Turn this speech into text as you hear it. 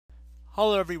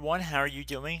Hello everyone, how are you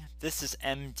doing? This is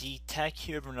MD Tech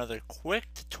here with another quick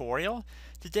tutorial.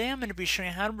 Today I'm going to be showing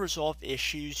you how to resolve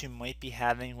issues you might be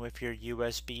having with your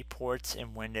USB ports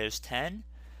in Windows 10.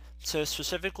 So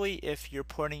specifically if you're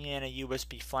putting in a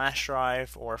USB flash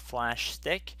drive or flash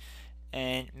stick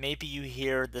and maybe you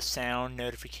hear the sound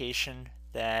notification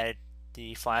that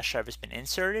the flash drive has been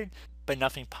inserted but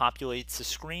nothing populates the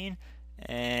screen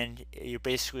and you're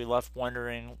basically left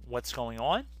wondering what's going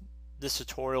on. This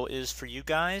tutorial is for you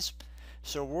guys.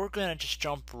 So we're going to just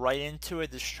jump right into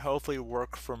it. This should hopefully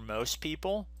work for most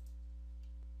people.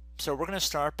 So we're going to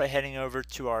start by heading over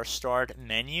to our start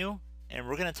menu and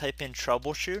we're going to type in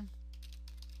troubleshoot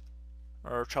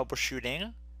or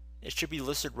troubleshooting. It should be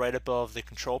listed right above the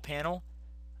control panel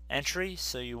entry,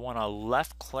 so you want to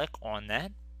left click on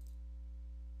that.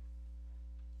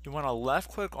 You want to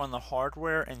left click on the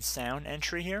hardware and sound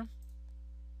entry here.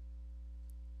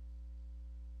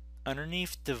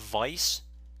 Underneath device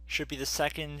should be the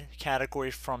second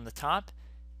category from the top.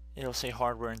 It'll say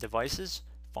hardware and devices.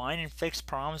 Find and fix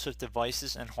problems with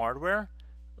devices and hardware.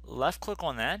 Left click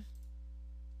on that.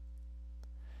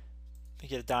 You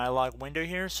get a dialog window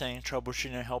here saying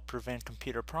troubleshooting to help prevent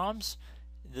computer problems.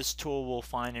 This tool will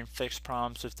find and fix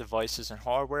problems with devices and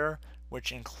hardware,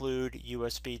 which include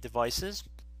USB devices.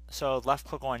 So left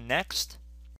click on next.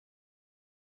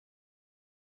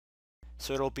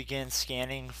 So it'll begin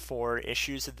scanning for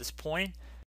issues at this point.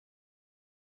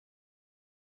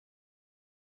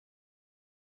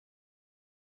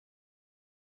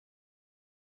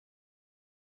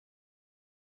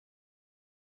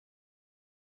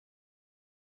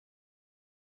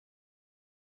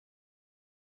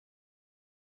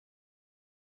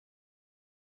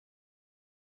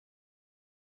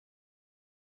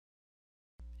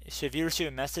 So if you receive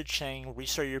a message saying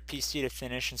restart your PC to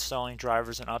finish installing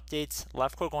drivers and updates,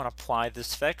 left click on apply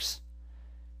this fix.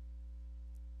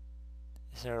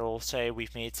 So it'll say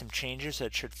we've made some changes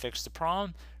that should fix the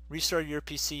problem. Restart your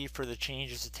PC for the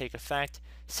changes to take effect.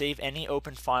 Save any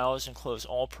open files and close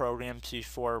all programs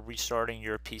before restarting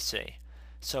your PC.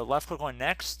 So left click on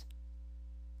next.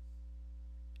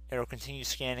 It'll continue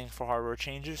scanning for hardware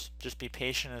changes. Just be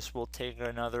patient, this will take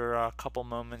another couple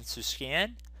moments to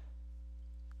scan.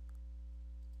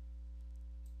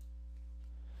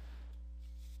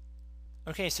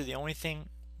 Okay, so the only thing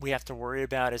we have to worry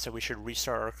about is that we should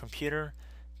restart our computer,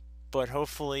 but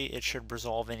hopefully it should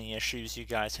resolve any issues you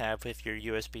guys have with your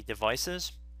USB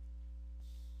devices.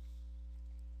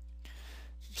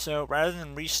 So rather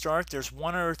than restart, there's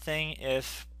one other thing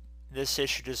if this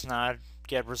issue does not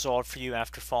get resolved for you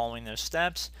after following those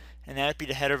steps, and that would be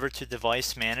to head over to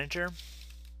Device Manager.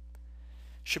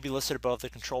 Should be listed above the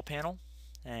control panel,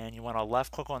 and you want to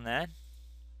left click on that.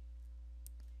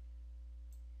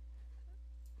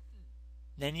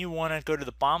 Then you want to go to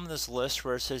the bottom of this list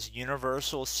where it says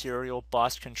Universal Serial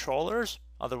Bus Controllers,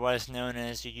 otherwise known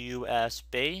as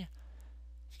USB.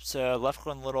 So left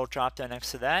click on the little drop down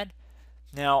next to that.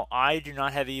 Now I do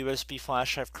not have a USB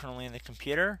flash drive currently in the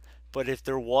computer, but if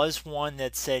there was one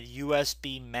that said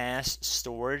USB mass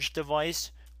storage device,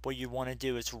 what you want to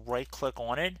do is right click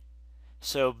on it.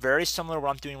 So very similar to what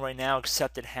I'm doing right now,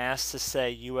 except it has to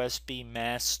say USB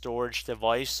mass storage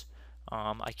device.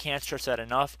 I can't stress that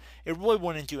enough. It really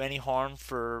wouldn't do any harm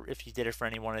for if you did it for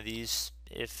any one of these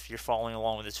if you're following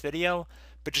along with this video,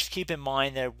 but just keep in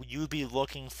mind that you'd be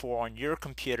looking for on your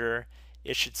computer,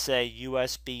 it should say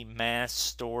USB mass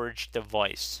storage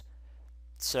device.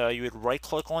 So you would right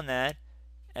click on that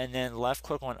and then left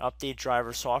click on update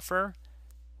driver software,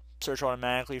 search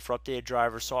automatically for updated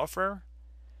driver software,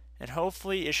 and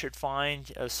hopefully it should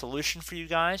find a solution for you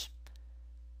guys.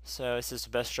 So this is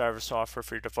the best driver software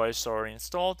for your device already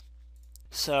installed.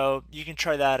 So you can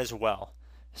try that as well.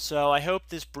 So I hope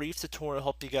this brief tutorial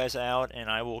helped you guys out, and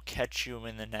I will catch you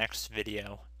in the next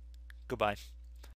video. Goodbye.